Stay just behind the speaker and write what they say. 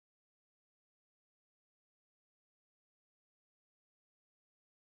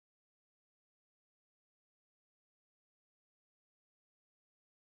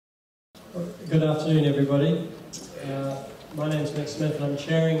Good afternoon, everybody. My name's Nick Smith and I'm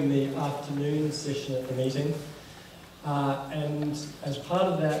chairing the afternoon session at the meeting. And as part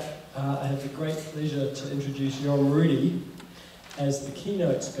of that, I have the great pleasure to introduce Yoram Rudy as the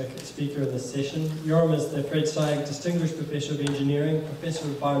keynote speaker in this session. Yoram is the Fred Seig Distinguished Professor of Engineering, Professor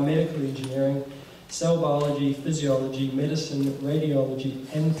of Biomedical Engineering, Cell Biology, Physiology, Medicine,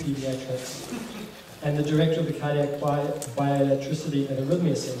 Radiology and Pediatrics, and the Director of the Cardiac Bioelectricity and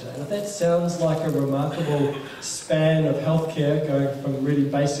Arrhythmia Centre. And if that sounds like a remarkable span of healthcare, going from really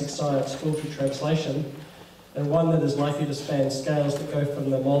basic science full to translation, and one that is likely to span scales that go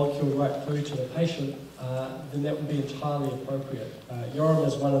from the molecule right through to the patient, then that would be entirely appropriate. Yoram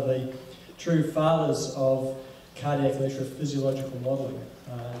is one of the true fathers of cardiac electrophysiological modelling.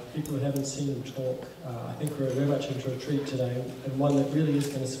 People who haven't seen him talk, I think we're very much in for a treat today, and one that really is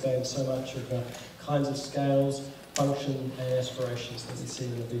going to span so much of the kinds of scales, function, and aspirations that we see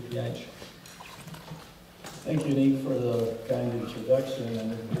in the VPH. Thank you, Nick, for the kind introduction,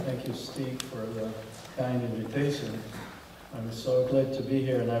 and thank you, Steve, for the kind invitation. I'm so glad to be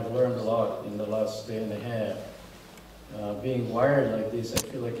here, and I've learned a lot in the last day and a half. Being wired like this, I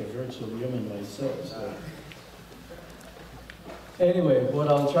feel like a virtual human myself. So. Anyway, what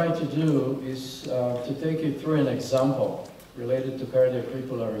I'll try to do is to take you through an example related to cardiac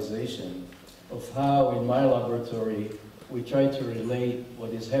repolarization of how in my laboratory we try to relate what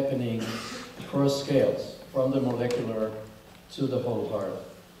is happening across scales, from the molecular to the whole heart.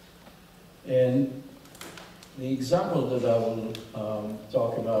 And the example that I will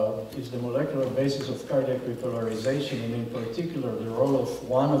talk about is the molecular basis of cardiac repolarization, and in particular the role of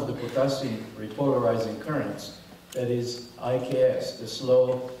one of the potassium repolarizing currents, that is IKS, the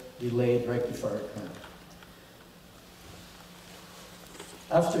slow delayed rectifier current.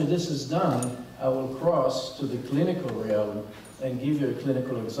 After this is done, I will cross to the clinical realm and give you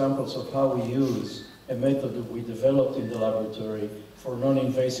clinical examples of how we use a method that we developed in the laboratory for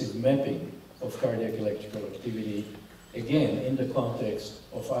non-invasive mapping of cardiac electrical activity, again, in the context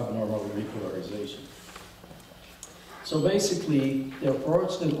of abnormal repolarization. So basically, the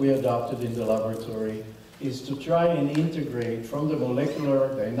approach that we adopted in the laboratory is to try and integrate from the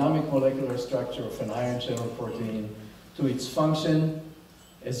dynamic molecular structure of an ion channel protein to its function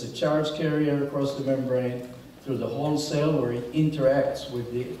as a charge carrier across the membrane through the whole cell, where it interacts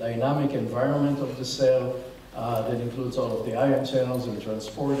with the dynamic environment of the cell that includes all of the ion channels and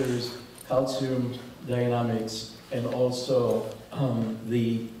transporters, calcium dynamics, and also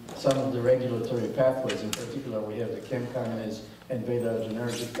some of the regulatory pathways. In particular, we have the chem kinase and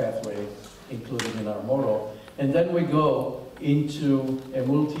beta-adrenergic pathway included in our model. And then we go into a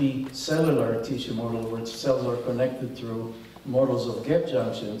multicellular tissue model where cells are connected through models of gap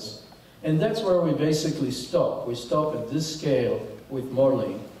junctions. And that's where we basically stop. We stop at this scale with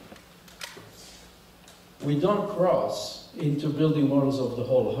modeling. We don't cross into building models of the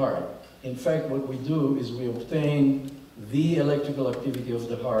whole heart. In fact, what we do is we obtain the electrical activity of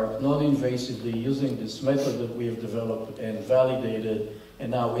the heart non-invasively using this method that we have developed and validated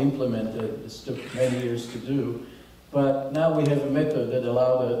and now implemented. This took many years to do. But now we have a method that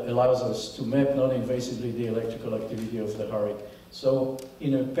allows us to map non-invasively the electrical activity of the heart. So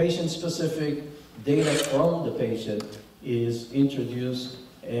in a patient-specific, data from the patient is introduced,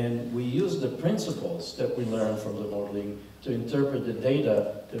 and we use the principles that we learn from the modeling to interpret the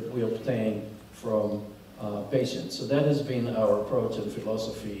data that we obtain from patients. So that has been our approach and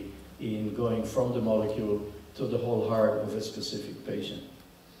philosophy in going from the molecule to the whole heart of a specific patient.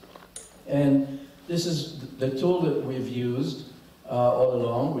 And this is the tool that we've used all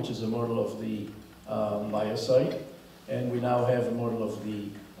along, which is a model of the myocyte. And we now have a model of the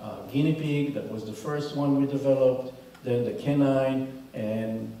guinea pig. That was the first one we developed, then the canine,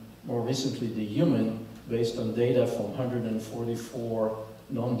 and more recently the human, based on data from 144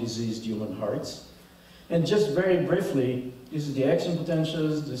 non-diseased human hearts. And just very briefly, this is the action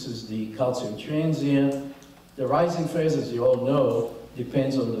potentials, this is the calcium transient. The rising phase, as you all know,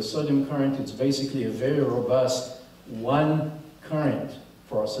 depends on the sodium current. It's basically a very robust one current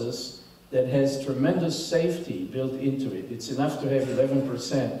process that has tremendous safety built into it. It's enough to have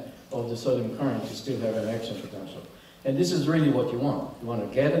 11% of the sodium current to still have an action potential. And this is really what you want. You want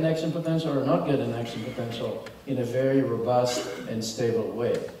to get an action potential or not get an action potential in a very robust and stable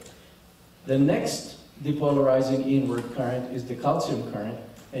way. The next depolarizing inward current is the calcium current,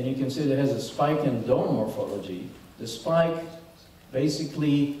 and you can see it has a spike and dome morphology. The spike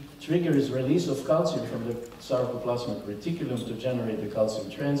basically triggers release of calcium from the sarcoplasmic reticulum to generate the calcium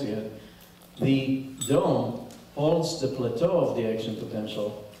transient. The dome holds the plateau of the action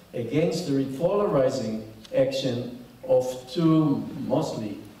potential against the repolarizing action of two,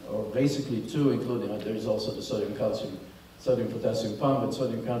 mostly or basically two, including, there is also the sodium-potassium pump and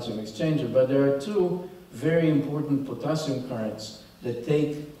sodium-calcium exchanger, but there are two very important potassium currents that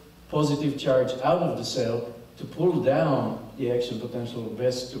take positive charge out of the cell to pull down the action potential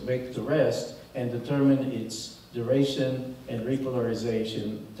back to rest and determine its duration and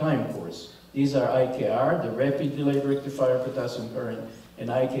repolarization time course. These are IKR, the rapid delayed rectifier potassium current, and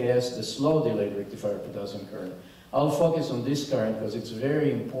IKS, the slow delayed rectifier potassium current. I'll focus on this current because it's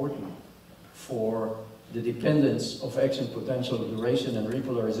very important for the dependence of action potential duration and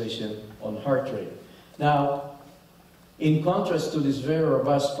repolarization on heart rate. Now, in contrast to this very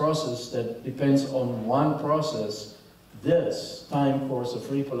robust process that depends on one process, this time course of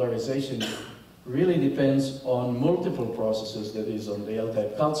repolarization really depends on multiple processes, that is on the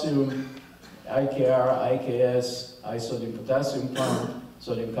L-type calcium, IKR, IKS, isodium potassium pump,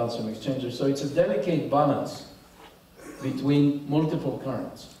 sodium calcium exchanger. So it's a delicate balance between multiple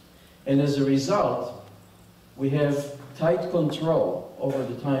currents. And as a result, we have tight control over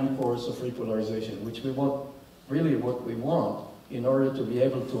the time course of repolarization, which we want, really what we want in order to be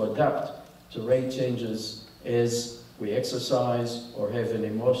able to adapt to rate changes as we exercise or have an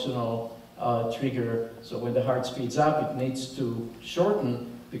emotional trigger. So when the heart speeds up, it needs to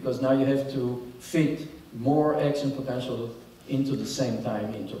shorten because now you have to fit more action potential into the same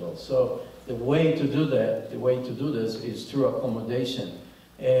time interval. So the way to do that, the way to do this is through accommodation.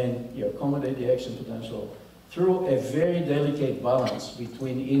 And you accommodate the action potential through a very delicate balance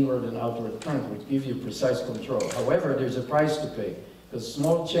between inward and outward current, which give you precise control. However, there's a price to pay, because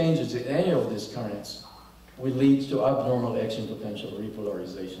small changes in any of these currents will lead to abnormal action potential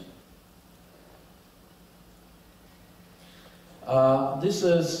repolarization. This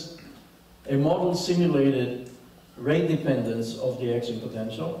is a model simulated rate dependence of the action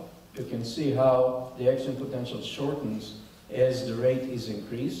potential. You can see how the action potential shortens as the rate is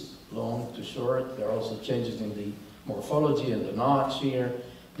increased, long to short. There are also changes in the morphology and the notch here.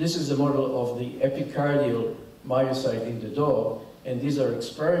 This is a model of the epicardial myocyte in the dog, and these are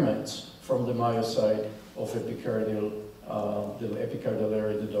experiments from the myocyte of epicardial, the epicardial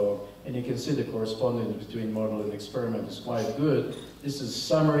area of the dog. And you can see the correspondence between model and experiment is quite good. This is a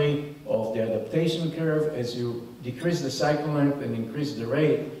summary of the adaptation curve. As you decrease the cycle length and increase the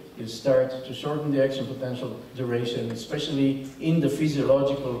rate, you start to shorten the action potential duration, especially in the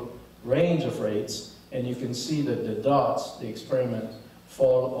physiological range of rates. And you can see that the dots, the experiment,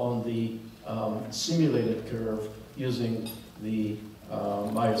 fall on the simulated curve using the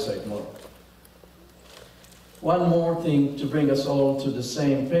myocyte model. One more thing to bring us all to the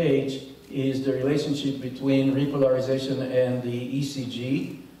same page is the relationship between repolarization and the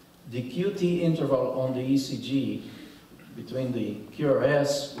ECG. The QT interval on the ECG between the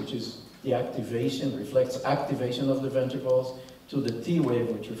QRS, which is the activation, reflects activation of the ventricles, to the T wave,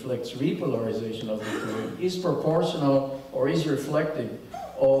 which reflects repolarization of the T wave, is proportional or is reflective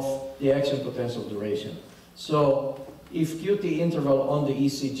of the action potential duration. So if QT interval on the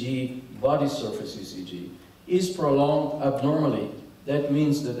ECG, body surface ECG, is prolonged abnormally, that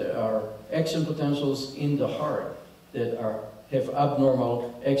means that there are action potentials in the heart that have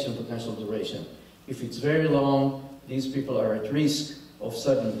abnormal action potential duration. If it's very long, these people are at risk of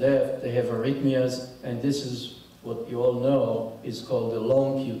sudden death, they have arrhythmias, and this is what you all know is called the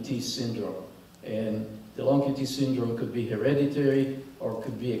long QT syndrome. And the long QT syndrome could be hereditary or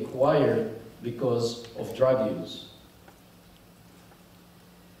could be acquired because of drug use.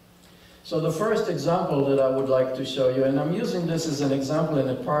 So the first example that I would like to show you, and I'm using this as an example in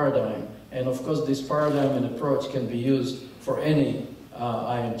a paradigm, and of course this paradigm and approach can be used for any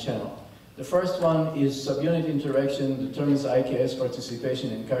ion channel. The first one is subunit interaction determines IKS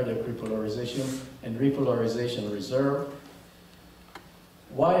participation in cardiac repolarization and repolarization reserve.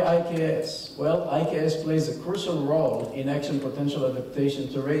 Why IKS? Well, IKS plays a crucial role in action potential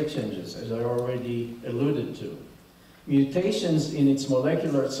adaptation to rate changes, as I already alluded to. Mutations in its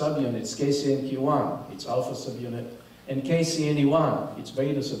molecular subunits, KCNQ1, its alpha subunit, and KCNE1, its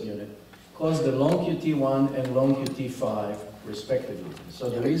beta subunit, cause the long QT1 and long QT5, respectively. So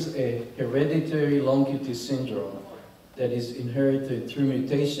there is a hereditary long QT syndrome that is inherited through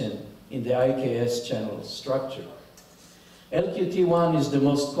mutation in the IKS channel structure. LQT1 is the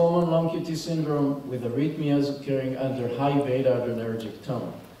most common long QT syndrome with arrhythmias occurring under high beta adrenergic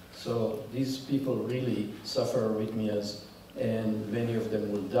tone. So these people really suffer arrhythmias, and many of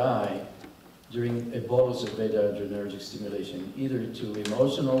them will die during a bolus of beta adrenergic stimulation, either to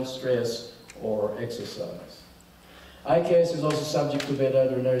emotional stress or exercise. IKS is also subject to beta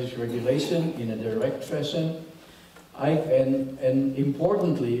adrenergic regulation in a direct fashion. And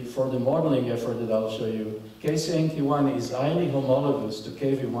importantly, for the modeling effort that I'll show you, KCNQ1 is highly homologous to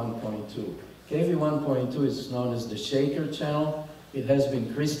KV1.2. KV1.2 is known as the shaker channel. It has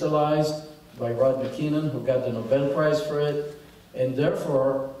been crystallized by Rod McKinnon, who got the Nobel Prize for it. And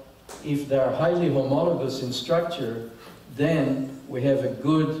therefore, if they are highly homologous in structure, then we have a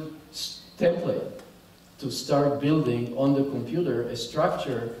good template to start building on the computer a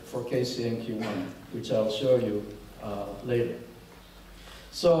structure for KCNQ1, which I'll show you later.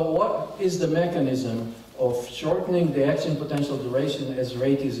 So what is the mechanism of shortening the action potential duration as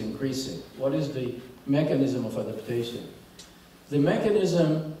rate is increasing? What is the mechanism of adaptation? The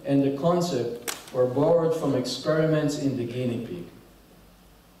mechanism and the concept were borrowed from experiments in the guinea pig.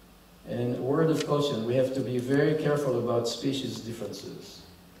 And a word of caution, we have to be very careful about species differences,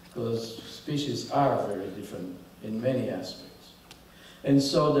 because species are very different in many aspects. And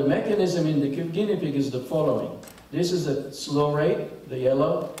so the mechanism in the guinea pig is the following. This is at slow rate, the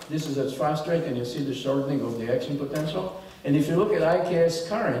yellow. This is at fast rate, and you see the shortening of the action potential. And if you look at IKS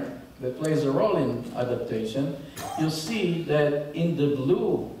current, that plays a role in adaptation, you'll see that in the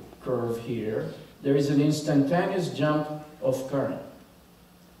blue curve here, there is an instantaneous jump of current.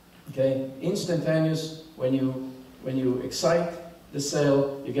 Okay, instantaneous, when you excite the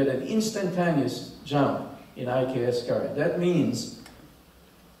cell, you get an instantaneous jump in IKS current. That means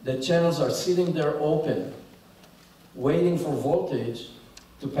the channels are sitting there open, waiting for voltage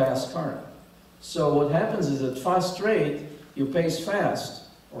to pass current. So what happens is at fast rate, you pace fast,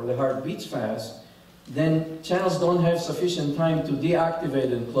 or the heart beats fast, then channels don't have sufficient time to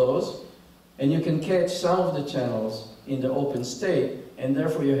deactivate and close, and you can catch some of the channels in the open state, and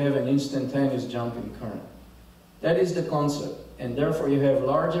therefore you have an instantaneous jump in current. That is the concept, and therefore you have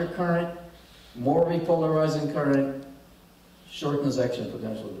larger current, more repolarizing current, shortens action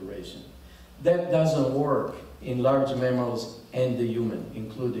potential duration. That doesn't work in large mammals and the human,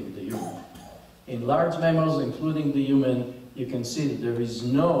 including the human. In large mammals, including the human, you can see that there is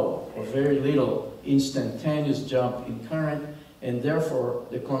no or very little instantaneous jump in current, and therefore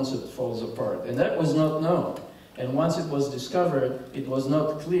the concept falls apart. And that was not known. And once it was discovered, it was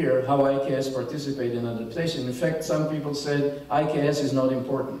not clear how IKS participate in adaptation. In fact, some people said IKS is not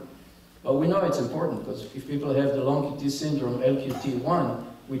important. But we know it's important, because if people have the long QT syndrome, LQT1,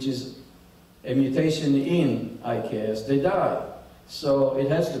 which is a mutation in IKS, they die. So it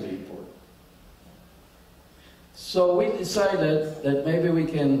has to be important. So we decided that maybe we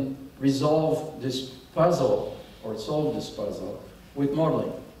can resolve this puzzle, or solve this puzzle, with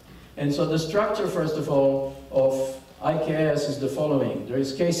modeling. And so the structure, first of all, of IKS is the following. There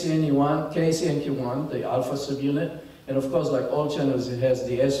is KCNQ1, the alpha subunit, and of course, like all channels, it has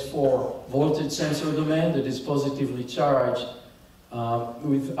the S4 voltage sensor domain that is positively charged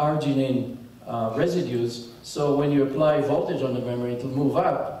with arginine residues. So when you apply voltage on the memory, it will move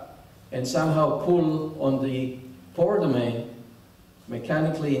up and somehow pull on the pore domain,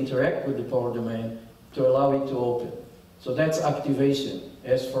 mechanically interact with the pore domain to allow it to open. So that's activation.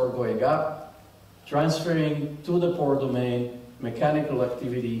 S4 going up, transferring to the pore domain, mechanical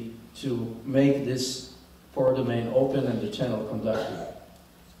activity to make this pore domain open and the channel conductive.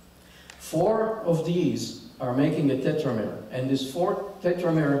 4 of these are making a tetramer, and this 4th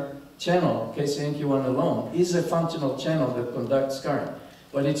tetramer channel, KCNQ1 alone, is a functional channel that conducts current.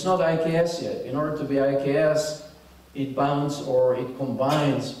 But it's not IKS yet. In order to be IKS, it bounds or it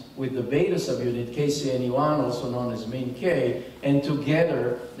combines with the beta subunit, KCNE1, also known as mean K, and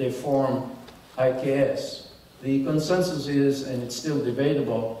together they form IKS. The consensus is, and it's still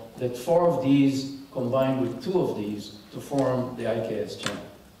debatable, that 4 of these combine with 2 of these to form the IKS channel.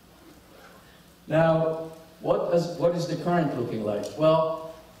 Now, what is the current looking like?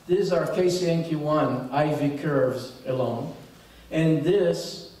 Well, these are KCNQ1 IV curves alone, and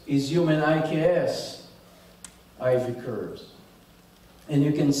this is human IKS IV curves. And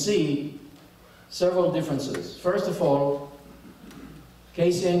you can see several differences. First of all,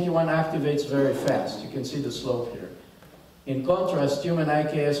 KCNQ1 activates very fast. You can see the slope here. In contrast, human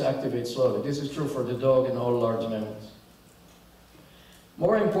IKS activates slowly. This is true for the dog and all large mammals.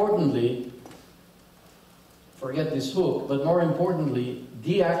 More importantly, forget this hook, but more importantly,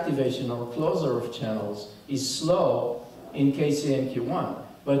 deactivation or closure of channels is slow in KCNQ1,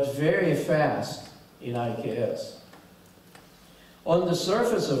 but very fast in IKS. On the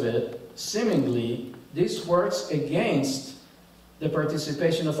surface of it, seemingly, this works against the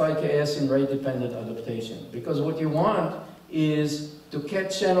participation of IKS in rate-dependent adaptation, because what you want is to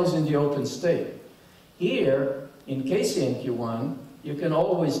catch channels in the open state. Here, in KCNQ1, you can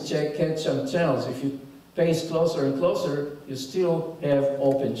always catch some channels. If you pace closer and closer, you still have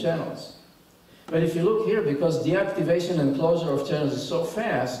open channels. But if you look here, because deactivation and closure of channels is so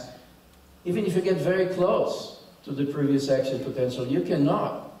fast, even if you get very close to the previous action potential, you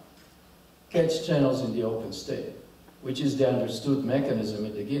cannot catch channels in the open state, which is the understood mechanism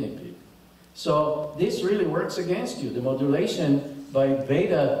in the guinea pig. So this really works against you. The modulation by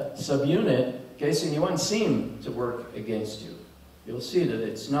beta subunit, KCNE1, seem to work against you. You'll see that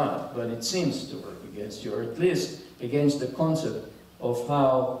it's not, but it seems to work against you, or at least against the concept of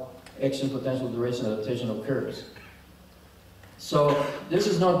how action potential duration adaptation occurs. So this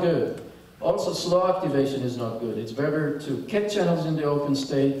is not good. Also, slow activation is not good. It's better to catch channels in the open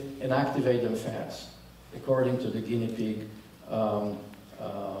state and activate them fast, according to the guinea pig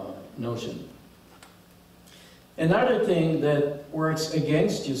notion. Another thing that works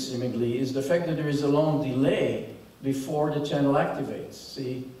against you seemingly is the fact that there is a long delay before the channel activates.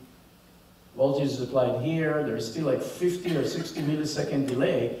 See, voltage is applied here, there's still like 50 or 60 millisecond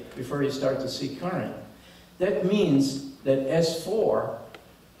delay before you start to see current. That means that S4,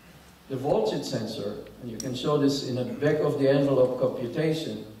 the voltage sensor, and you can show this in the back of the envelope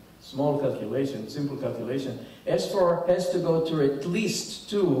computation, small calculation, simple calculation, S4 has to go through at least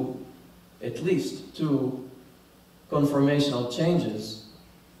two conformational changes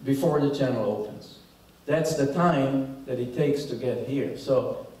before the channel opens. That's the time that it takes to get here.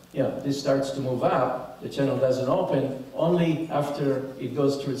 So, this starts to move up, the channel doesn't open, only after it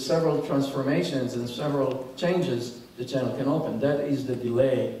goes through several transformations and several changes, the channel can open. That is the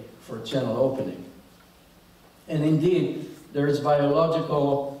delay for channel opening. And indeed, there is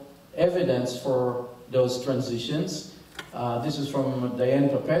biological evidence for those transitions. This is from Diane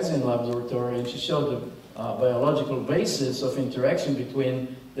Papazian laboratory, and she showed the biological basis of interaction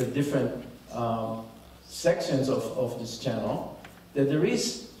between the different sections of this channel, that there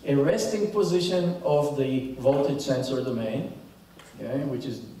is a resting position of the voltage sensor domain, okay, which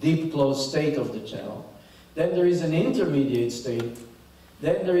is deep closed state of the channel. Then there is an intermediate state.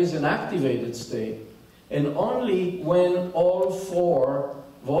 Then there is an activated state. And only when all four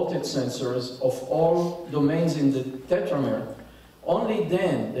voltage sensors of all domains in the tetramer, only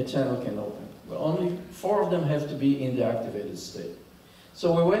then the channel can open. Well, only 4 of them have to be in the activated state.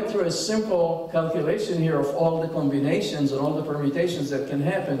 So we went through a simple calculation here of all the combinations and all the permutations that can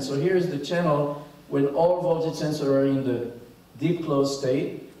happen. So here's the channel when all voltage sensors are in the deep closed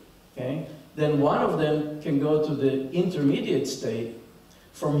state. Okay? Then one of them can go to the intermediate state.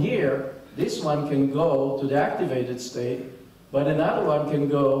 From here, this one can go to the activated state, but another one can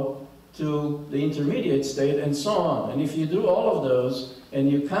go to the intermediate state, and so on. And if you do all of those and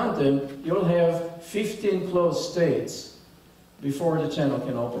you count them, you'll have 15 closed states before the channel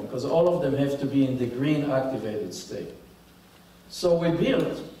can open, because all of them have to be in the green activated state. So we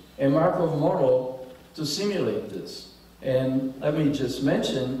built a Markov model to simulate this. And let me just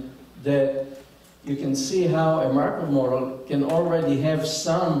mention that you can see how a Markov model can already have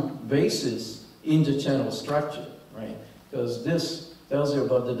some basis in the channel structure, right? Because this tells you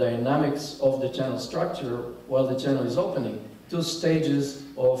about the dynamics of the channel structure while the channel is opening. 2 stages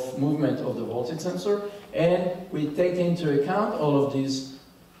of movement of the voltage sensor, and we take into account all of these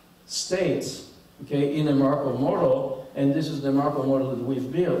states, okay, in a Markov model, and this is the Markov model that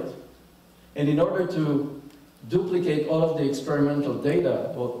we've built. And in order to duplicate all of the experimental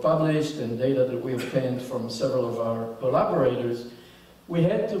data, both published and data that we obtained from several of our collaborators, we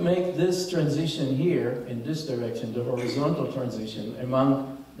had to make this transition here, in this direction, the horizontal transition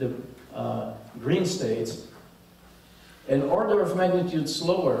among the green states, an order of magnitude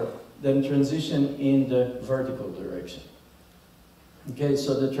slower than transition in the vertical direction. Okay,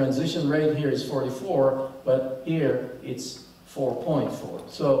 so the transition rate here is 44, but here it's 4.4.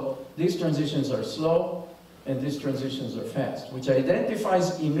 So these transitions are slow, and these transitions are fast, which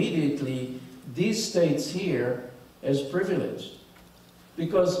identifies immediately these states here as privileged.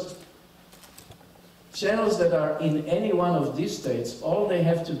 Because channels that are in any one of these states, all they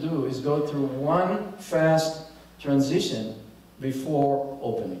have to do is go through one fast transition before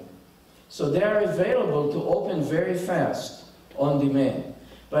opening. So they are available to open very fast on demand.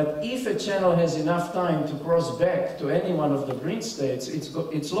 But if a channel has enough time to cross back to any one of the green states,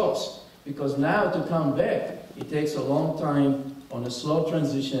 it's lost. Because now to come back, it takes a long time on a slow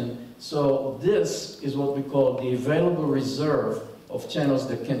transition. So this is what we call the available reserve of channels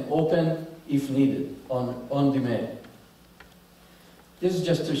that can open if needed on demand. This is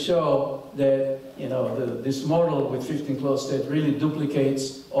just to show that this model with 15 closed states really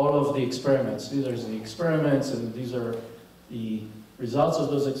duplicates all of the experiments. These are the experiments, and these are the results of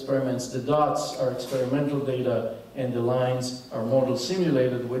those experiments. The dots are experimental data, and the lines are model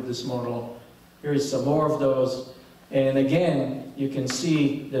simulated with this model. Here is some more of those. And again, you can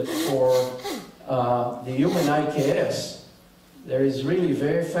see that for the human IKS, there is really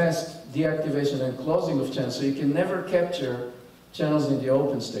very fast deactivation and closing of channels, so you can never capture channels in the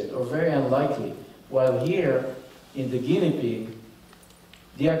open state, or very unlikely. While here, in the guinea pig,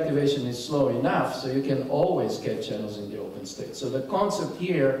 deactivation is slow enough, so you can always get channels in the open state. So the concept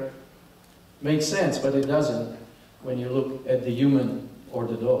here makes sense, but it doesn't when you look at the human or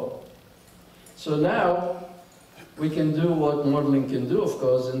the dog. So now, we can do what modeling can do, of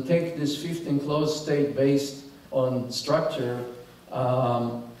course, and take this 15 closed state based on structure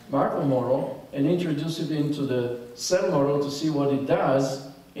Markov model and introduce it into the cell model to see what it does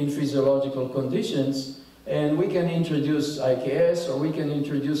in physiological conditions. And we can introduce IKS, or we can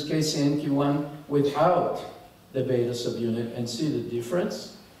introduce KCNQ1 without the beta subunit and see the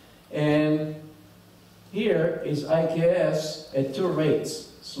difference. And here is IKS at 2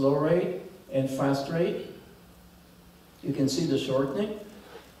 rates, slow rate and fast rate. You can see the shortening.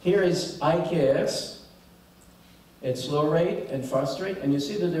 Here is IKS at slow rate and fast rate, and you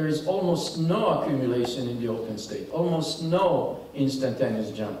see that there is almost no accumulation in the open state, almost no instantaneous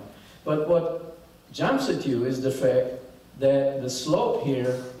jump. But what jumps at you is the fact that the slope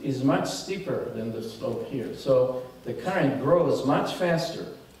here is much steeper than the slope here. So the current grows much faster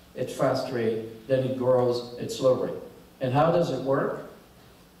at fast rate than it grows at slow rate. And how does it work?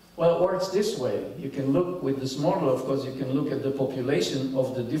 Well, it works this way. You can look with this model, of course, you can look at the population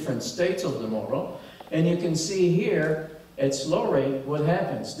of the different states of the model, and you can see here at slow rate what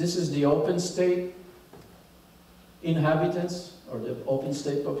happens. This is the open state inhabitants, or the open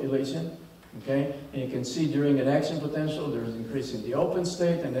state population, okay? And you can see during an action potential, there's an increase in the open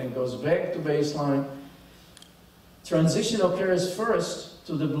state, and then goes back to baseline. Transition occurs first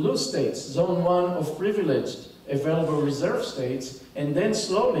to the blue states, zone 1 of privileged available reserve states, and then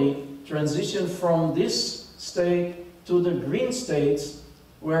slowly transition from this state to the green states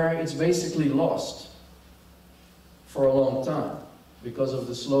where it's basically lost for a long time because of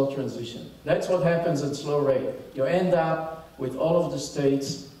the slow transition. That's what happens at slow rate. You end up with all of the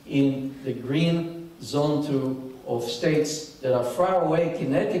states in the green zone 2 of states that are far away,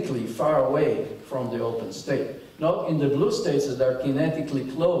 kinetically far away from the open state. Not in the blue states that are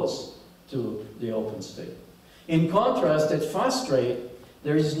kinetically close to the open state. In contrast, at fast rate,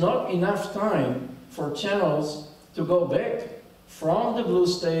 there is not enough time for channels to go back from the blue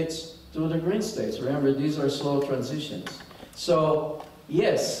states to the green states. Remember, these are slow transitions. So,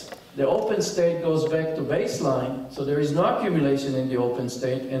 yes, the open state goes back to baseline, so there is no accumulation in the open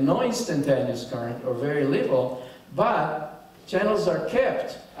state and no instantaneous current, or very little, but channels are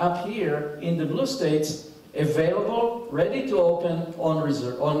kept up here in the blue states, available, ready to open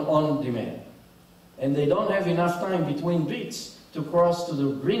on demand. And they don't have enough time between beats to cross to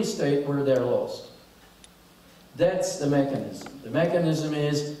the green state where they're lost. That's the mechanism. The mechanism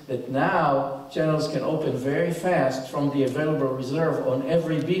is that now channels can open very fast from the available reserve on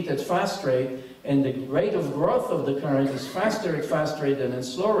every beat at fast rate, and the rate of growth of the current is faster at fast rate than at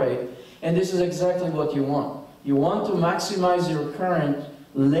slow rate, and this is exactly what you want. You want to maximize your current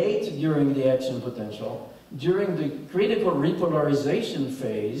late during the action potential, during the critical repolarization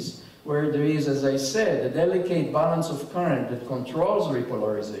phase, where there is, as I said, a delicate balance of current that controls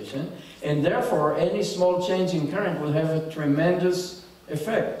repolarization, and therefore any small change in current will have a tremendous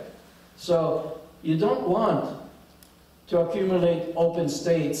effect. So you don't want to accumulate open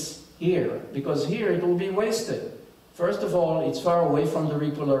states here, because here it will be wasted. First of all, it's far away from the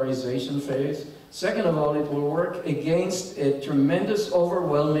repolarization phase. Second of all, it will work against a tremendous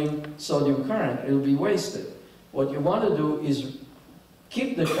overwhelming sodium current. It will be wasted. What you want to do is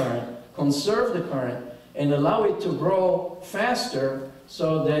keep the current, conserve the current, and allow it to grow faster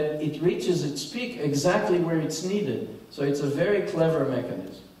so that it reaches its peak exactly where it's needed. So it's a very clever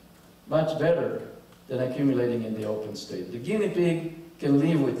mechanism, much better than accumulating in the open state. The guinea pig can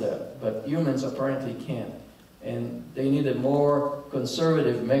live with that, but humans apparently can't. And they need a more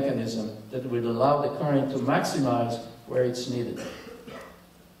conservative mechanism that would allow the current to maximize where it's needed.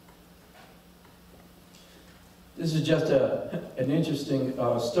 This is just an interesting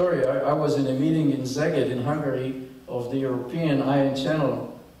story. I was in a meeting in Szeged in Hungary of the European ion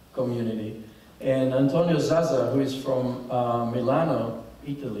channel community, and Antonio Zaza, who is from Milano,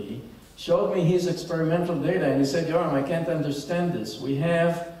 Italy, showed me his experimental data, and he said, Yoram, I can't understand this. We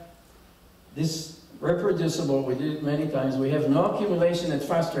have this reproducible, we did it many times, we have no accumulation at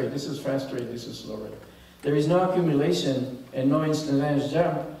fast rate. This is fast rate, this is slow rate. There is no accumulation and no instantaneous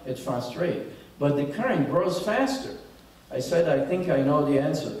jump at fast rate. But the current grows faster. I said, I think I know the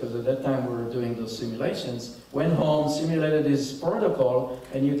answer, because at that time we were doing those simulations. Went home, simulated this protocol,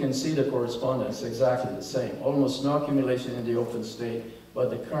 and you can see the correspondence, exactly the same. Almost no accumulation in the open state, but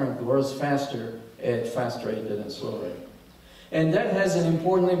the current grows faster at fast rate than at slow rate. And that has an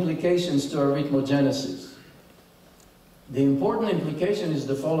important implications to arrhythmogenesis. The important implication is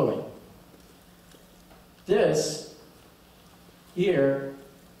the following. This here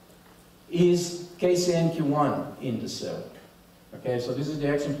is KCNQ1 in the cell. Okay, so this is the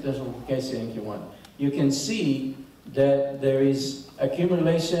action potential of KCNQ1. You can see that there is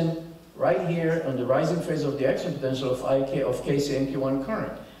accumulation right here on the rising phase of the action potential of KCNQ1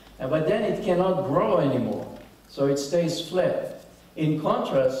 current. But then it cannot grow anymore, so it stays flat. In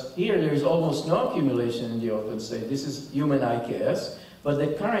contrast, here there is almost no accumulation in the open state. This is human IKS, but the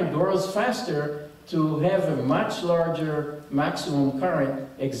current grows faster to have a much larger maximum current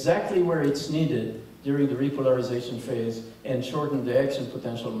exactly where it's needed during the repolarization phase and shorten the action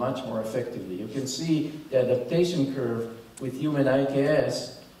potential much more effectively. You can see the adaptation curve with human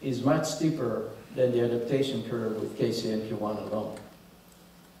IKS is much steeper than the adaptation curve with KCNQ1 alone.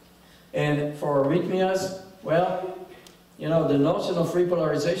 And for arrhythmias, well, you know, the notion of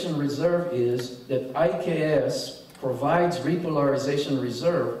repolarization reserve is that IKS provides repolarization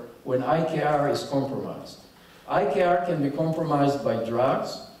reserve when IKR is compromised. IKR can be compromised by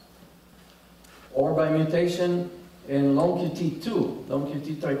drugs or by mutation in long QT2. Long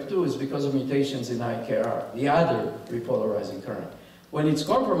QT type 2 is because of mutations in IKR, the other repolarizing current. When it's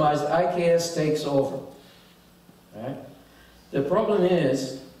compromised, IKS takes over. Right? The problem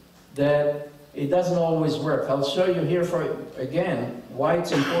is that it doesn't always work. I'll show you here, again, why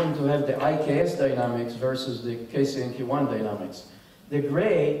it's important to have the IKS dynamics versus the KCNQ1 dynamics. The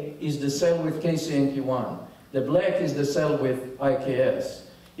gray is the cell with KCNQ1. The black is the cell with IKS.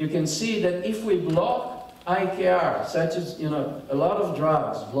 You can see that if we block IKR, such as, you know, a lot of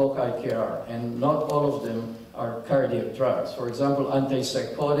drugs block IKR, and not all of them are cardiac drugs. For example,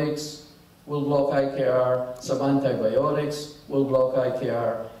 antipsychotics will block IKR, some antibiotics will block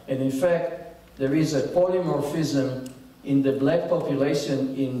IKR, and in fact, there is a polymorphism in the black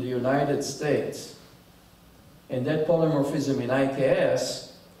population in the United States. And that polymorphism in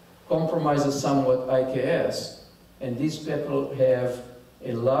IKS compromises somewhat IKS. And these people have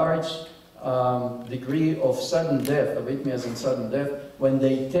a large degree of sudden death, arrhythmias and sudden death, when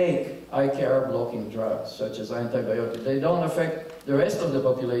they take IKR blocking drugs, such as antibiotics. They don't affect the rest of the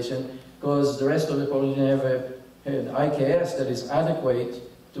population because the rest of the population have an IKS that is adequate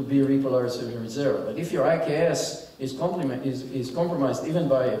to be repolarization reserve. But if your IKS is compromised even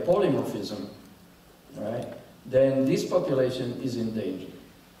by a polymorphism, right, then this population is in danger.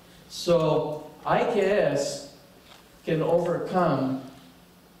 So IKS can overcome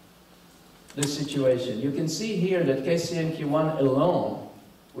the situation. You can see here that KCNQ1 alone,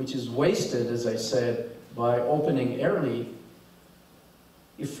 which is wasted, as I said, by opening early.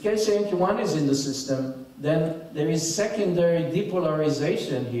 If KCNQ1 is in the system, then there is secondary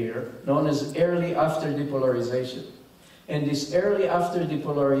depolarization here, known as early after depolarization. And this early after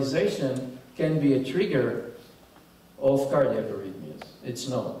depolarization can be a trigger of cardiac arrhythmias. It's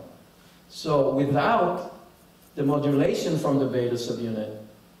known. So without the modulation from the beta subunit,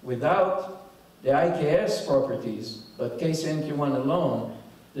 without the IKS properties, but KCNQ1 alone,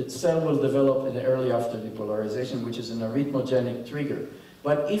 the cell will develop an early after depolarization, which is an arrhythmogenic trigger.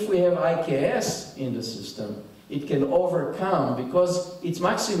 But if we have IKS in the system, it can overcome, because it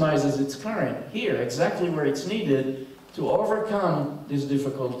maximizes its current here, exactly where it's needed, to overcome this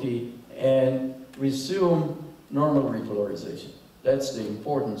difficulty and resume normal repolarization. That's the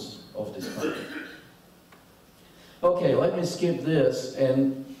importance of this concept. Okay, let me skip this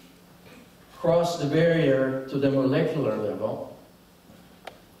and cross the barrier to the molecular level.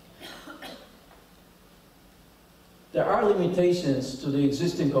 There are limitations to the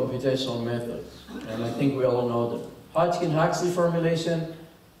existing computational methods, and I think we all know them. Hodgkin-Huxley formulation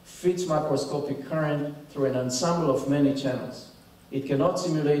fits macroscopic current through an ensemble of many channels. It cannot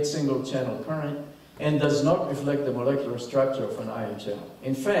simulate single channel current and does not reflect the molecular structure of an ion channel.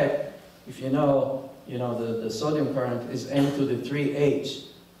 In fact, if you know the sodium current is M to the 3H.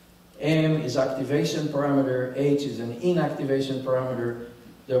 M is activation parameter, H is an inactivation parameter.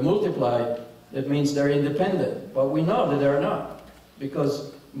 They're multiplied. That means they're independent, but we know that they're not,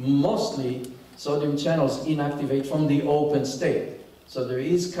 because mostly sodium channels inactivate from the open state. So there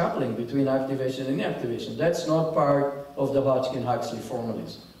is coupling between activation and inactivation. That's not part of the Hodgkin-Huxley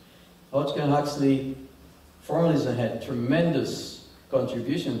formalism. Hodgkin-Huxley formalism had tremendous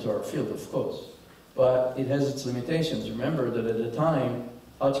contribution to our field, of course, but it has its limitations. Remember that at the time,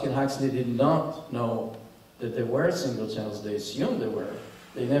 Hodgkin-Huxley did not know that there were single channels. They assumed there were.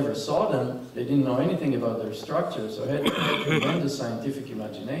 They never saw them. They didn't know anything about their structure, so had tremendous scientific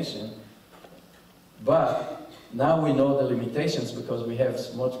imagination. But Now we know the limitations because we have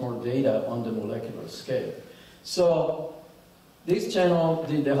much more data on the molecular scale. So this channel,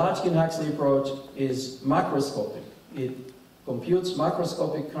 the Hodgkin-Huxley approach is macroscopic. It computes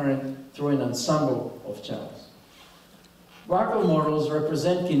macroscopic current through an ensemble of channels. Markov models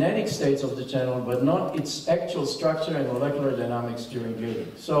represent kinetic states of the channel, but not its actual structure and molecular dynamics during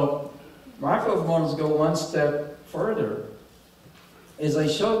gating. So Markov models go one step further. As I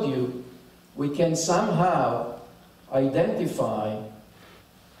showed you, we can somehow identify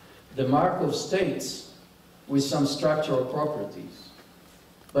the Markov states with some structural properties.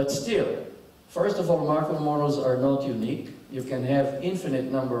 But still, first of all, Markov models are not unique. You can have infinite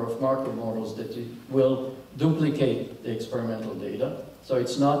number of Markov models that will duplicate the experimental data, so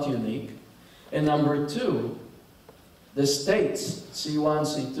it's not unique. And number two, the states, C1,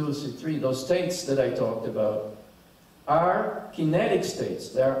 C2, C3, those states that I talked about, are kinetic states.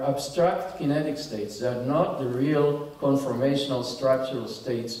 They are abstract kinetic states. They are not the real conformational structural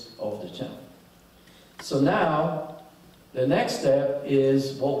states of the channel. So now, the next step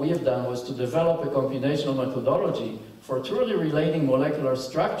is, what we have done was to develop a computational methodology for truly relating molecular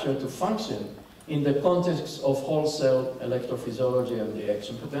structure to function in the context of whole cell electrophysiology and the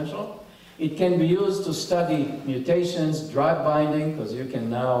action potential. It can be used to study mutations, drug binding, because you can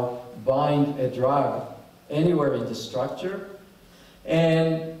now bind a drug anywhere in the structure,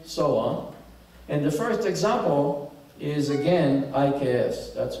 and so on. And the first example is, again,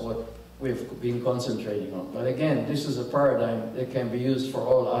 IKS. That's what we've been concentrating on. But again, this is a paradigm that can be used for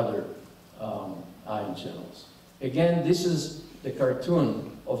all other ion channels. Again, this is the cartoon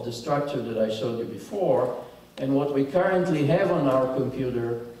of the structure that I showed you before, and what we currently have on our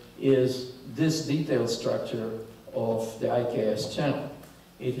computer is this detailed structure of the IKS channel.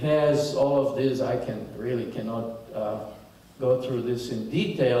 It has all of this. I cannot go through this in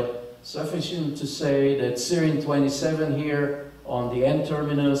detail. Sufficient to say that serine 27 here on the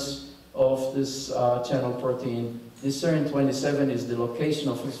N-terminus of this channel protein, this serine 27 is the location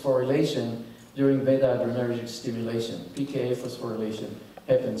of phosphorylation during beta-adrenergic stimulation. pKa phosphorylation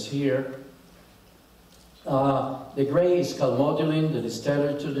happens here. The gray is calmodulin that is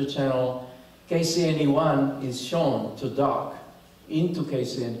tethered to the channel. KCNE1 is shown to dock into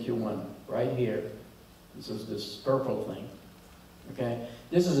KCNQ1 right here. This is this purple thing. Okay?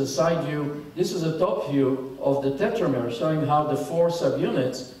 This is a side view. This is a top view of the tetramer showing how the 4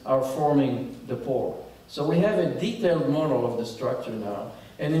 subunits are forming the pore. So we have a detailed model of the structure now.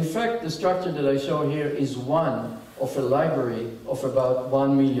 And in fact, the structure that I show here is one of a library of about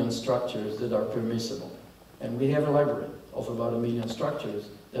 1 million structures that are permissible. And we have a library of about 1 million structures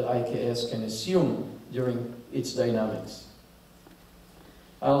that IKS can assume during its dynamics.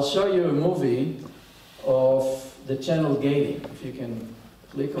 I'll show you a movie of the channel gating, if you can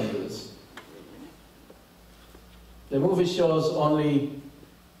click on this. The movie shows only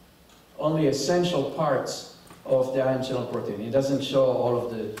essential parts of the ion channel protein. It doesn't show all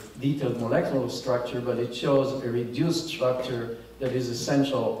of the detailed molecular structure, but it shows a reduced structure that is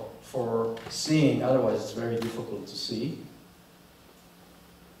essential for seeing, otherwise it's very difficult to see.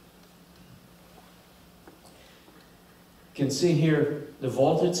 You can see here the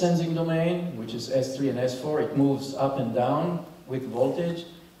voltage sensing domain, which is S3 and S4. It moves up and down with voltage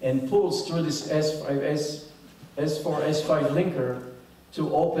and pulls through this S4, S5 linker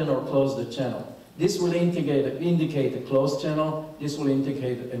to open or close the channel. This will indicate a closed channel. This will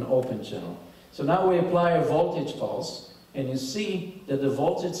indicate an open channel. So now we apply a voltage pulse, and you see that the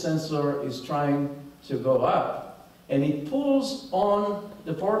voltage sensor is trying to go up, and it pulls on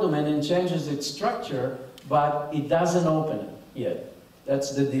the pore domain and changes its structure, but it doesn't open it yet.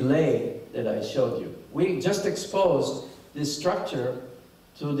 That's the delay that I showed you. We just exposed this structure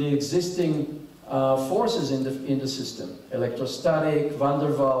to the existing forces in the system, electrostatic, van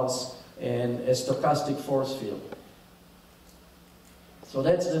der Waals, and a stochastic force field. So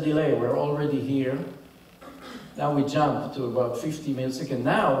that's the delay. We're already here. Now we jump to about 50 milliseconds.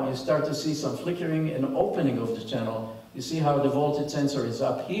 Now you start to see some flickering and opening of the channel. You see how the voltage sensor is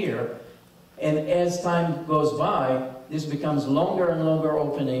up here. And as time goes by, this becomes longer and longer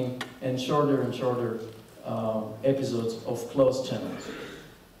opening and shorter episodes of closed channels.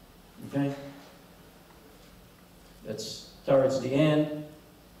 Okay? That's towards the end.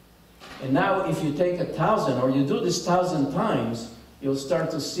 And now if you take 1,000, or you do this 1,000 times, you'll start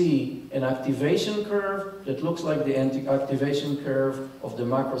to see an activation curve that looks like the activation curve of the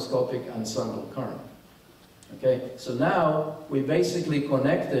macroscopic ensemble current. Okay, so now we basically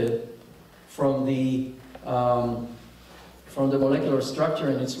connected from the molecular structure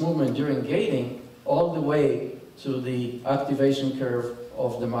and its movement during gating all the way to the activation curve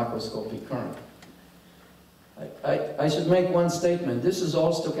of the macroscopic current. I should make one statement. This is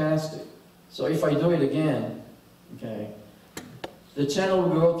all stochastic. So if I do it again, okay, the channel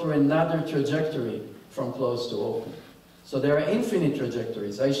will go through another trajectory from closed to open. So there are infinite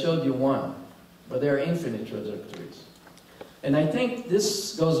trajectories. I showed you one, but there are infinite trajectories. And I think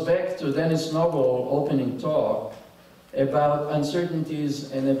this goes back to Dennis Noble opening talk about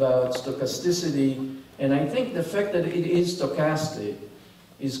uncertainties and about stochasticity. And I think the fact that it is stochastic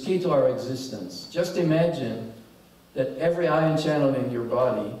is key to our existence. Just imagine that every ion channel in your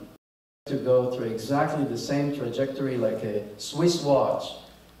body to go through exactly the same trajectory like a Swiss watch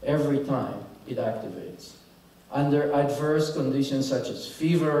every time it activates. Under adverse conditions such as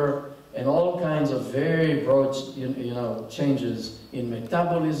fever and all kinds of very broad changes in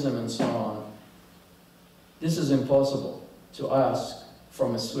metabolism and so on, this is impossible to ask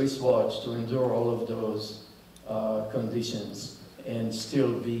from a Swiss watch to endure all of those conditions and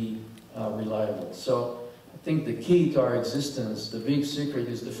still be reliable. So I think the key to our existence, the big secret,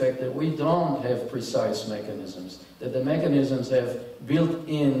 is the fact that we don't have precise mechanisms, that the mechanisms have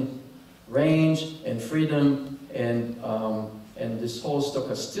built-in range and freedom and this whole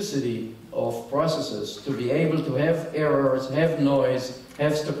stochasticity of processes to be able to have errors, have noise,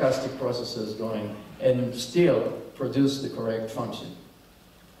 have stochastic processes going, and still produce the correct function.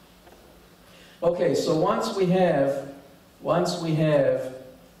 Okay, so once we have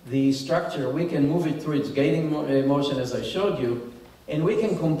the structure, we can move it through its gating motion as I showed you, and we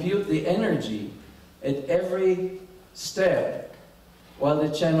can compute the energy at every step while the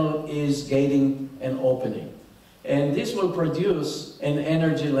channel is gating and opening. And this will produce an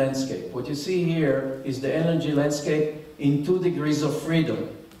energy landscape. What you see here is the energy landscape in 2 degrees of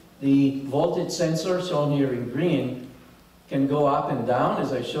freedom. The voltage sensor, shown here in green, can go up and down,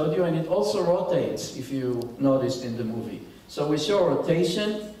 as I showed you, and it also rotates, if you noticed in the movie. So we show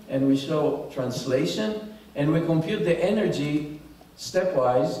rotation, and we show translation, and we compute the energy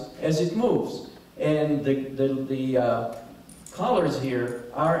stepwise as it moves. And the colors here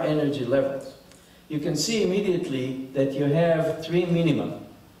are energy levels. You can see immediately that you have 3 minima.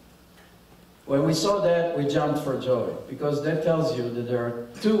 When we saw that, we jumped for joy, because that tells you that there are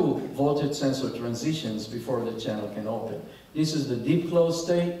 2 voltage sensor transitions before the channel can open. This is the deep closed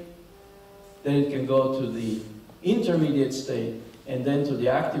state, then it can go to the intermediate state, and then to the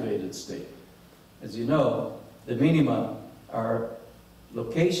activated state. As you know, the minima are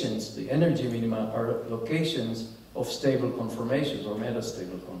locations, the energy minima are locations of stable conformations or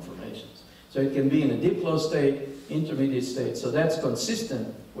metastable conformations. So it can be in a deep closed state, intermediate state. So that's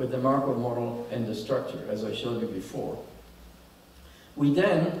consistent with the Markov model and the structure, as I showed you before. We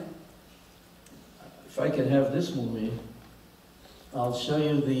then, if I can have this movie, I'll show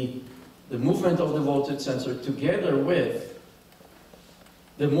you the movement of the voltage sensor together with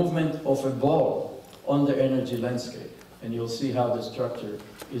the movement of a ball on the energy landscape. And you'll see how the structure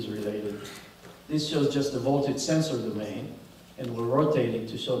is related. This shows just the voltage sensor domain, and we're rotating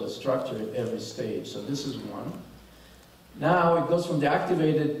to show the structure at every stage. So this is one. Now it goes from the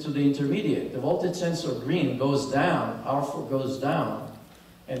activated to the intermediate. The voltage sensor green goes down, R4 goes down,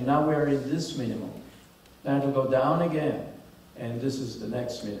 and now we're in this minimum. Now it'll go down again, and this is the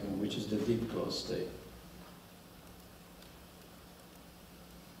next minimum, which is the deep closed state.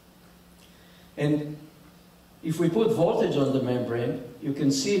 And if we put voltage on the membrane, you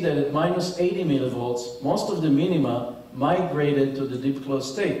can see that at minus 80 millivolts, most of the minima migrated to the deep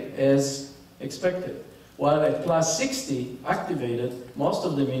closed state, as expected. While at plus 60, activated, most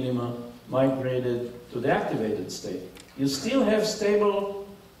of the minima migrated to the activated state. You still have stable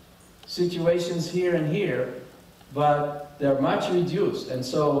situations here and here, but they're much reduced. And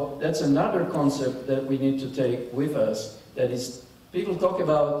so that's another concept that we need to take with us. That is, people talk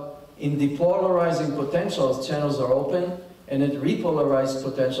about in depolarizing potentials, channels are open, and at repolarized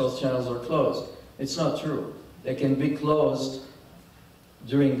potentials, channels are closed. It's not true. They can be closed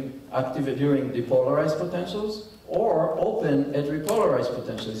during depolarized potentials or open at repolarized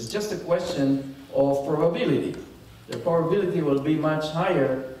potentials. It's just a question of probability. The probability will be much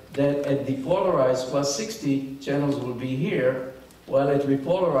higher that at depolarized plus 60, channels will be here, while at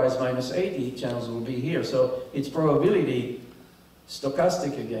repolarized minus 80, channels will be here. So it's probability,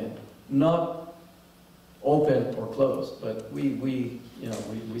 stochastic again, not open or closed. But we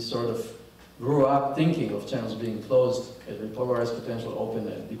sort of grew up thinking of channels being closed at repolarized potential, open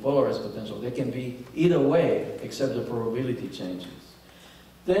at depolarized potential. They can be either way, except the probability changes.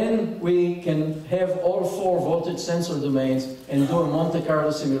 Then we can have all 4 voltage sensor domains and do a Monte Carlo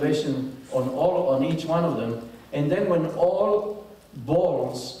simulation on each one of them. And then when all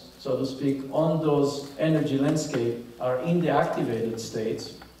balls, so to speak, on those energy landscape are in the activated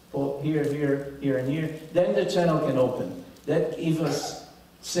states, here, here, here, and here, then the channel can open. That gives us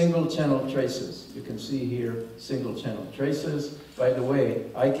single channel traces. You can see here single channel traces. By the way,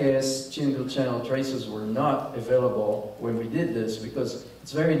 IKS single channel traces were not available when we did this because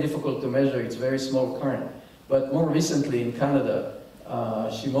it's very difficult to measure, it's very small current. But more recently in Canada,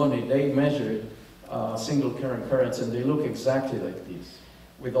 Shimoni, they measured single currents and they look exactly like these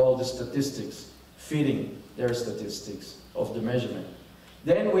with all the statistics fitting their statistics of the measurement.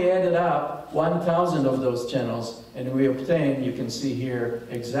 Then we added up 1,000 of those channels and we obtained, you can see here,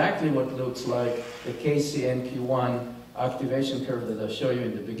 exactly what looks like the KCNQ1 activation curve that I showed you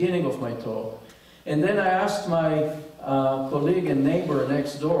in the beginning of my talk. And then I asked my colleague and neighbor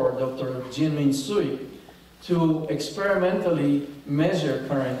next door, Dr. Jinmin Sui, to experimentally measure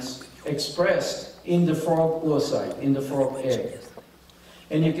currents expressed in the frog oocyte, in the frog egg.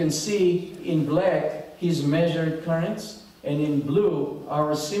 And you can see in black his measured currents, and in blue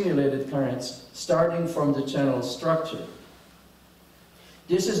our simulated currents starting from the channel structure.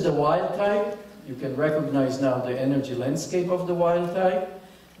 This is the wild type. You can recognize now the energy landscape of the wild type.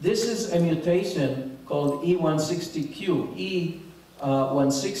 This is a mutation called E160Q.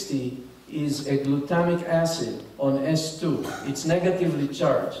 E160 is a glutamic acid on S2. It's negatively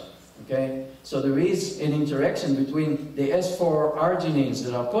charged. Okay? So there is an interaction between the S4 arginines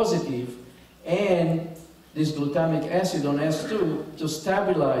that are positive and this glutamic acid on S2 to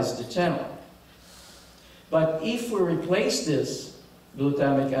stabilize the channel. But if we replace this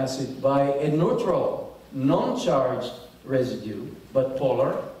glutamic acid by a neutral, non-charged residue, but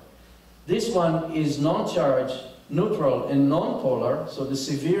polar, this one is non-charged, neutral, and non-polar, so the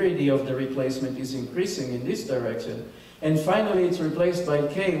severity of the replacement is increasing in this direction. And finally, it's replaced by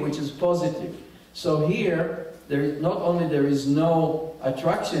K, which is positive. So here, not only there is no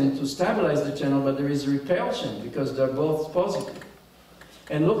attraction to stabilize the channel, but there is repulsion because they're both positive.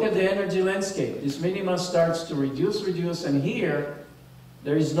 And look at the energy landscape. This minima starts to reduce, and here,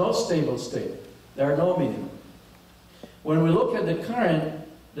 there is no stable state. There are no minima. When we look at the current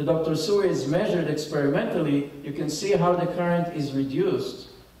that Dr. Sui has measured experimentally, you can see how the current is reduced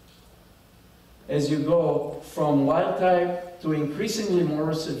as you go from wild type to increasingly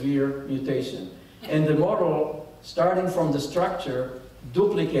more severe mutation. And the model, starting from the structure,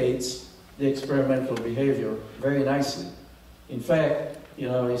 duplicates the experimental behavior very nicely. In fact, you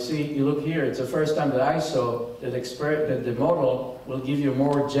look here, it's the first time that I saw that the model will give you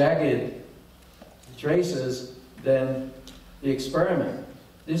more jagged traces than the experiment.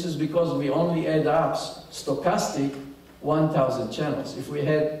 This is because we only add up stochastic 1,000 channels. If we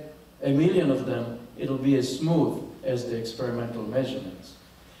had 1,000,000 of them, it'll be as smooth as the experimental measurements.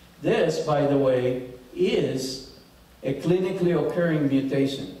 This, by the way, is a clinically occurring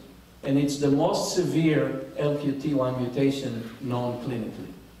mutation, and it's the most severe LQT1 mutation known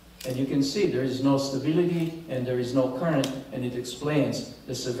clinically. And you can see there is no stability and there is no current, and it explains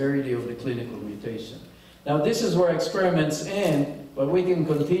the severity of the clinical mutation. Now this is where experiments end, but we can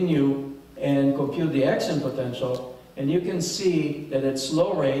continue and compute the action potential, and you can see that at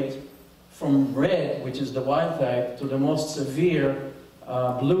slow rate, from red, which is the wild type, to the most severe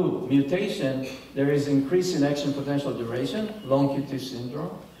blue mutation, there is increase in action potential duration, long QT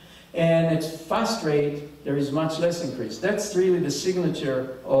syndrome, and at fast rate, there is much less increase. That's really the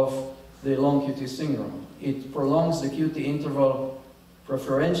signature of the long QT syndrome. It prolongs the QT interval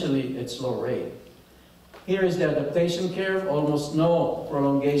preferentially at slow rate. Here is the adaptation curve, almost no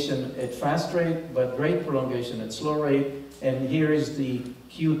prolongation at fast rate, but great prolongation at slow rate. And here is the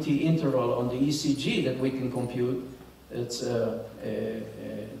QT interval on the ECG that we can compute. It's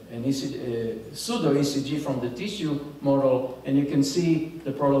pseudo ECG from the tissue model, and you can see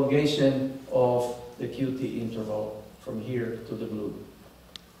the prolongation of the QT interval from here to the blue.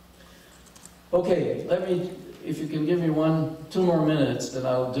 Okay, if you can give me 2 more minutes, then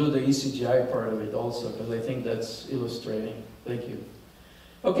I'll do the ECGI part of it also, because I think that's illustrating. Thank you.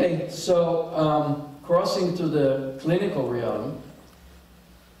 Okay, so crossing to the clinical realm,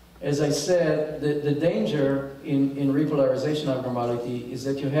 as I said, the danger in repolarization abnormality is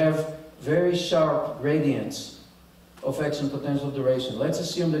that you have very sharp gradients of action potential duration. Let's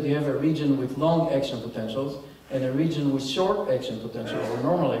assume that you have a region with long action potentials and a region with short action potential or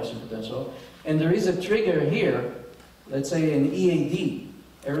normal action potential, and there is a trigger here, let's say an EAD,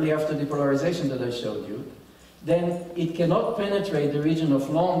 early after depolarization that I showed you, then it cannot penetrate the region of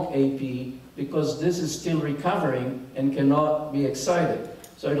long AP because this is still recovering and cannot be excited.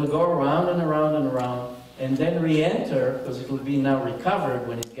 So it'll go around and around and around, and then re-enter, because it will be now recovered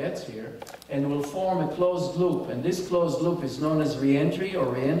when it gets here, and will form a closed loop. And this closed loop is known as re-entry or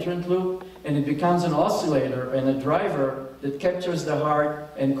re-entrant loop, and it becomes an oscillator and a driver that captures the heart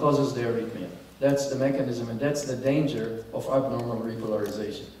and causes the arrhythmia. That's the mechanism, and that's the danger of abnormal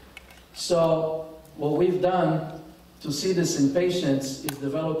repolarization. So what we've done to see this in patients is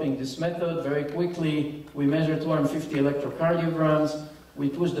developing this method very quickly. We measure 250 electrocardiograms. We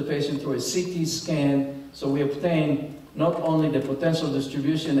push the patient through a CT scan, so we obtain not only the potential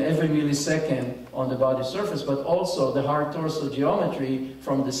distribution every millisecond on the body surface, but also the heart torso geometry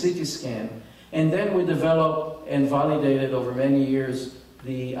from the CT scan. And then we develop and validated over many years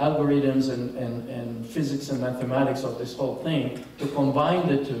the algorithms and physics and mathematics of this whole thing to combine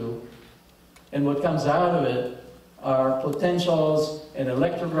the two. And what comes out of it are potentials and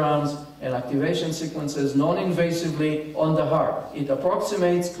electrograms and activation sequences non-invasively on the heart. It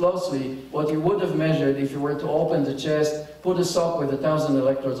approximates closely what you would have measured if you were to open the chest, put a sock with 1,000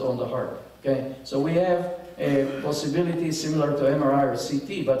 electrodes on the heart. Okay? So we have a possibility similar to MRI or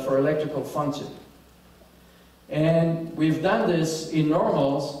CT, but for electrical function. And we've done this in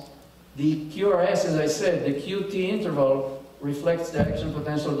normals. The QRS, as I said, the QT interval reflects the action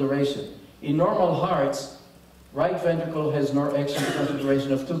potential duration. In normal hearts, right ventricle has no action potential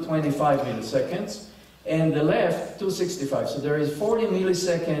duration of 225 milliseconds, and the left, 265. So there is 40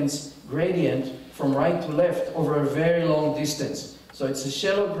 milliseconds gradient from right to left over a very long distance. So it's a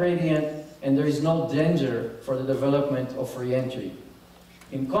shallow gradient, and there is no danger for the development of reentry.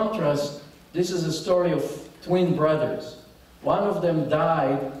 In contrast, this is a story of twin brothers. One of them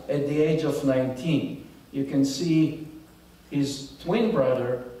died at the age of 19. You can see his twin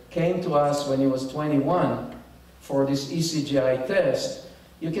brother came to us when he was 21 for this ECGI test.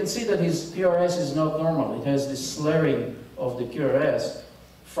 You can see that his QRS is not normal. It has this slurring of the QRS.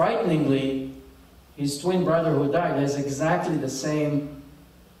 Frighteningly, his twin brother who died has exactly the same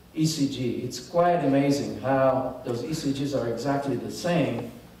ECG. It's quite amazing how those ECGs are exactly the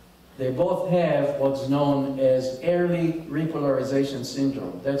same. They both have what's known as early repolarization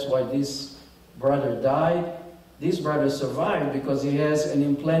syndrome. That's why this brother died. This brother survived because he has an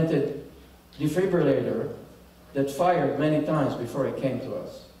implanted defibrillator that fired many times before he came to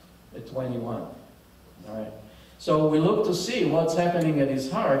us at 21. All right. So we look to see what's happening at his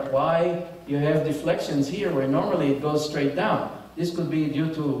heart, why you have deflections here where normally it goes straight down. This could be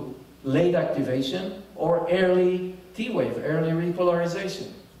due to late activation or early T-wave, early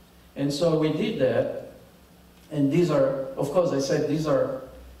repolarization. And so we did that, and these are, of course I said these are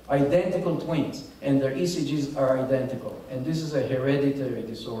identical twins, and their ECGs are identical, and this is a hereditary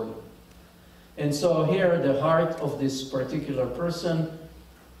disorder. And so here the heart of this particular person,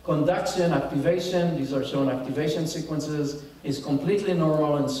 conduction, activation, these are shown activation sequences, is completely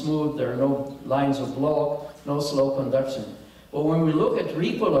normal and smooth. There are no lines of block, no slow conduction. But when we look at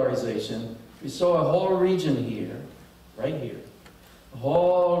repolarization, we saw a whole region here, right here, a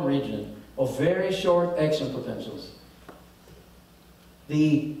whole region of very short action potentials.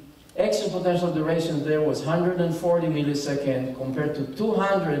 The action potential duration there was 140 milliseconds compared to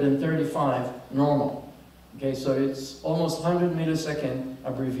 235 normal. Okay, so it's almost 100 millisecond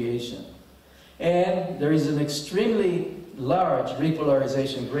abbreviation. And there is an extremely large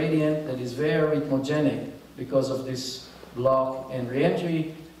repolarization gradient that is very rhythmogenic because of this block and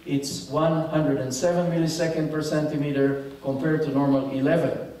reentry. It's 107 milliseconds per centimeter compared to normal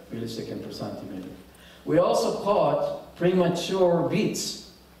 11 milliseconds per centimeter. We also caught premature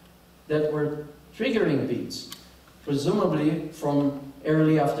beats that were triggering beats, presumably from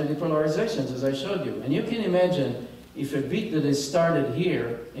early after depolarizations, as I showed you. And you can imagine if a beat that is started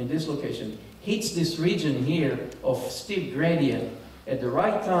here in this location hits this region here of steep gradient at the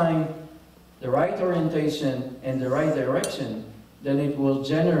right time, the right orientation, and the right direction, then it will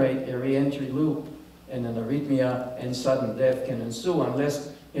generate a re-entry loop, and an arrhythmia and sudden death can ensue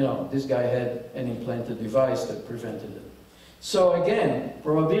unless, you know, this guy had an implanted device that prevented it. So again,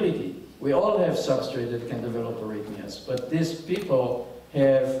 probability. We all have substrate that can develop arrhythmias, but these people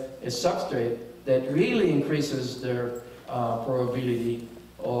have a substrate that really increases their probability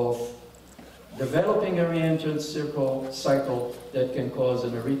of developing a reentrant cycle that can cause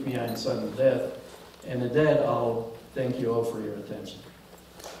an arrhythmia and sudden death. And with that, I'll thank you all for your attention.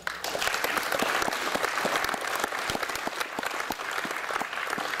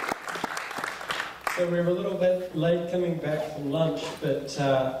 So we were a little bit late coming back from lunch, but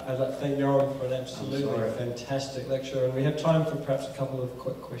I'd like to thank Yoram for an absolutely fantastic lecture, and we have time for perhaps a couple of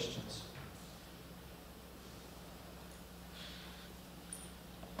quick questions.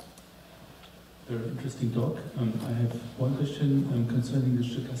 Very interesting talk. I have one question concerning the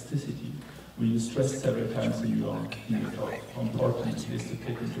stochasticity. When you stressed several times in your talk how important it is to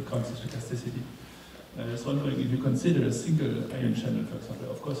take into account the stochasticity. I was wondering if you consider a single ion channel, for example.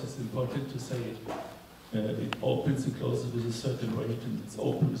 Of course, it's important to say it opens and closes with a certain rate, and it's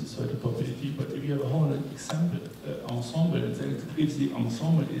open with a certain probability. But if you have a whole ensemble, and then if the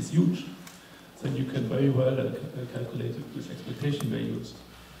ensemble is huge, then you can very well calculate it with expectation values,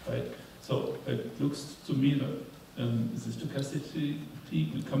 right? So it looks to me that the stochasticity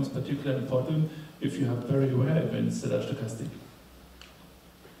becomes particularly important if you have very rare events that are stochastic.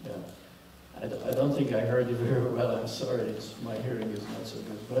 Yeah. I don't think I heard you very well. I'm sorry, my hearing is not so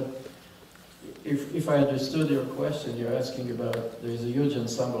good. But if I understood your question, you're asking about there's a huge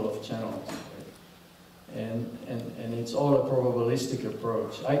ensemble of channels, right? And it's all a probabilistic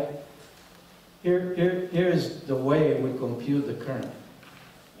approach. Here's the way we compute the current.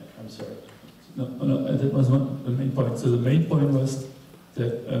 I'm sorry. No, that was not the main point. So the main point was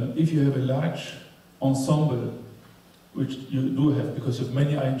that if you have a large ensemble, which you do have because you have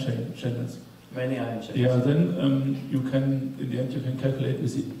many ion channels. Many ion channels. Yeah, then you can, in the end, you can calculate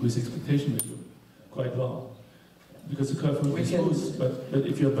with expectation value quite well. Because the curve will be smooth. But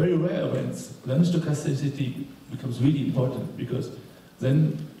if you have very rare events, then stochasticity becomes really important, because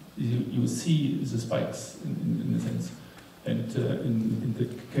then you see the spikes in a sense. And in the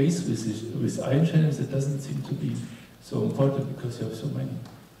case with ion channels, it doesn't seem to be so important because you have so many.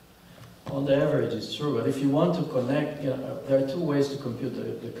 On the average, it's true, but if you want to connect, there are two ways to compute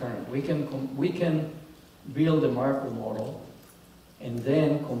the current. We can build a macro model and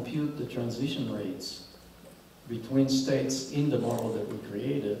then compute the transition rates between states in the model that we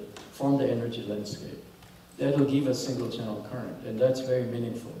created from the energy landscape. That will give us single channel current, and that's very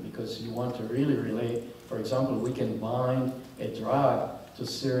meaningful because you want to really relate. For example, we can bind a drug to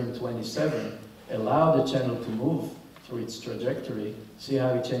serine 27, allow the channel to move through its trajectory, see how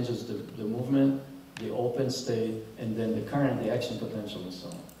it changes the movement, the open state, and then the current, the action potential, and so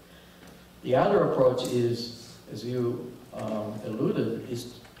on. The other approach is, as you alluded,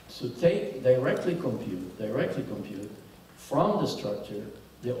 is to directly compute from the structure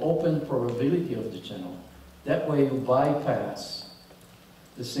the open probability of the channel. That way you bypass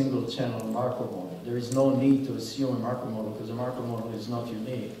the single channel macro model. There is no need to assume a macro model because a macro model is not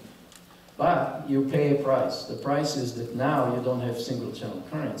unique. But you pay a price. The price is that now you don't have single channel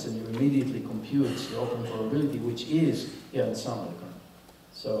currents and you immediately compute the open probability, which is the ensemble current.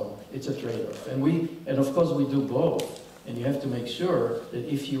 So it's a trade-off. And of course we do both. And you have to make sure that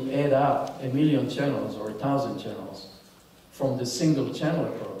if you add up 1,000,000 channels or 1,000 channels from the single channel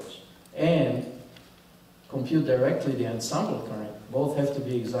approach and compute directly the ensemble current, both have to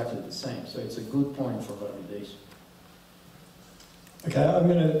be exactly the same. So it's a good point for validation. Okay,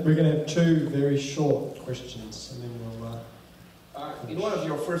 we're gonna have two very short questions, and then we'll. In one of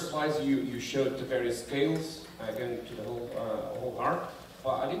your first slides, you showed the various scales going to the whole heart,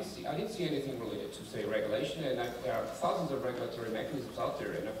 but I didn't see anything related to, say, regulation. And there are thousands of regulatory mechanisms out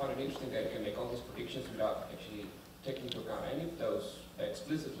there, and I found it interesting that you can make all these predictions without actually taking into account any of those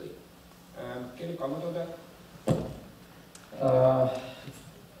explicitly. Can you comment on that?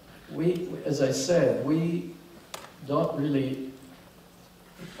 As I said, we don't really.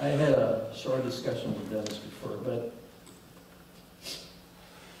 I had a short discussion with Dennis before, but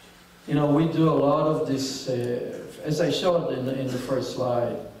we do a lot of this. As I showed in the first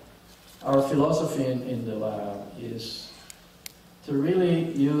slide, our philosophy in the lab is to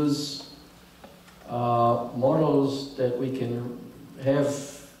really use models that we can have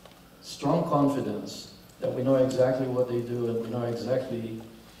strong confidence that we know exactly what they do and we know exactly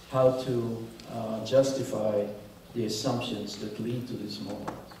how to justify the assumptions that lead to these models.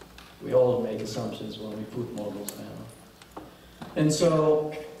 We all make assumptions when we put models down. And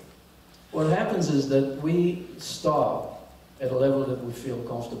so what happens is that we stop at a level that we feel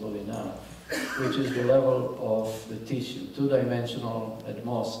comfortable enough, which is the level of the tissue, two-dimensional, at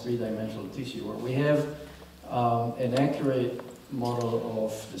most three-dimensional tissue, where we have an accurate model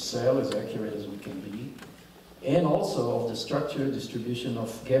of the cell, as accurate as we can be, and also of the structure, distribution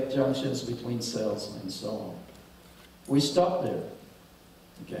of gap junctions between cells, and so on. We stop there.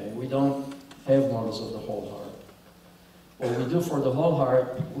 Okay, we don't have models of the whole heart. What we do for the whole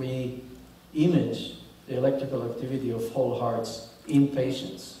heart, we image the electrical activity of whole hearts in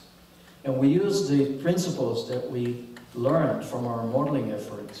patients. And we use the principles that we learned from our modeling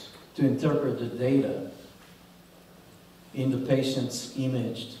efforts to interpret the data in the patient's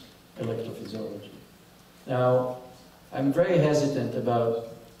imaged electrophysiology. Now, I'm very hesitant about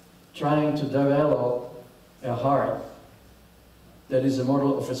trying to develop a heart that is a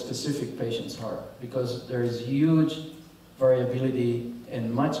model of a specific patient's heart, because there is huge variability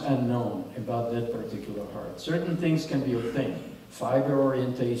and much unknown about that particular heart. Certain things can be obtained, fiber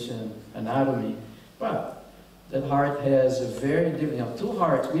orientation, anatomy, but that heart has a very different, two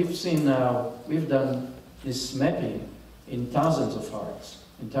hearts. We've seen now, we've done this mapping in thousands of hearts,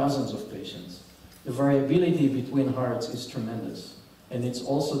 in thousands of patients. The variability between hearts is tremendous. And it's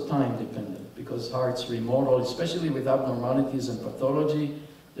also time dependent because hearts remodel, especially with abnormalities and pathology,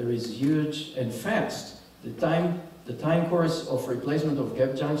 there is huge and fast. The time course of replacement of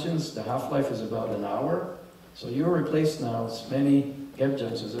gap junctions, the half-life is about an hour. So you replace now as many gap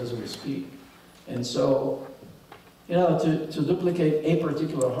junctions as we speak. And so, you know, to duplicate a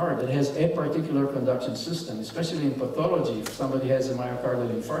particular heart that has a particular conduction system, especially in pathology, if somebody has a myocardial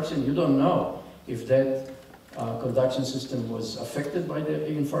infarction, you don't know if that conduction system was affected by the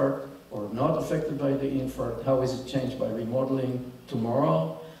infarct or not affected by the infarct. How is it changed by remodeling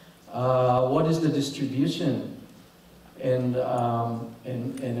tomorrow? What is the distribution and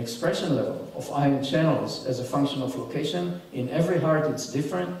expression level of ion channels as a function of location? In every heart it's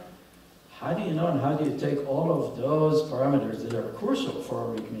different. How do you know and how do you take all of those parameters that are crucial for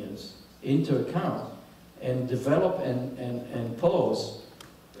arrhythmias into account and develop and pose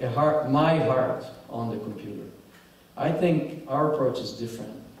a heart, my heart, on the computer? I think our approach is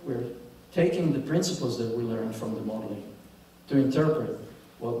different. We're taking the principles that we learned from the modeling to interpret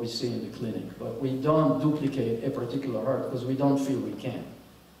what we see in the clinic, but we don't duplicate a particular heart because we don't feel we can.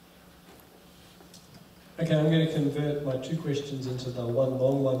 Okay, I'm going to convert my two questions into the one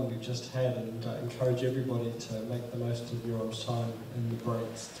long one we've just had and encourage everybody to make the most of Yoram's time in the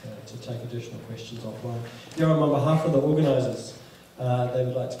breaks to take additional questions offline. Yoram, on behalf of the organisers, they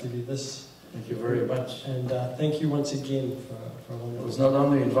would like to give you this. Thank you very much. And thank you once again for a wonderful... I was not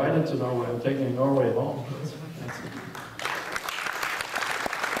only invited to Norway, I'm taking Norway home.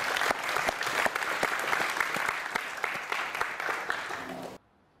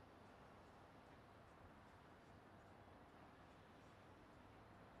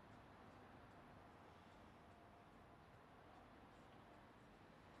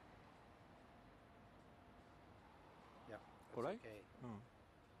 Yeah. All right. Okay.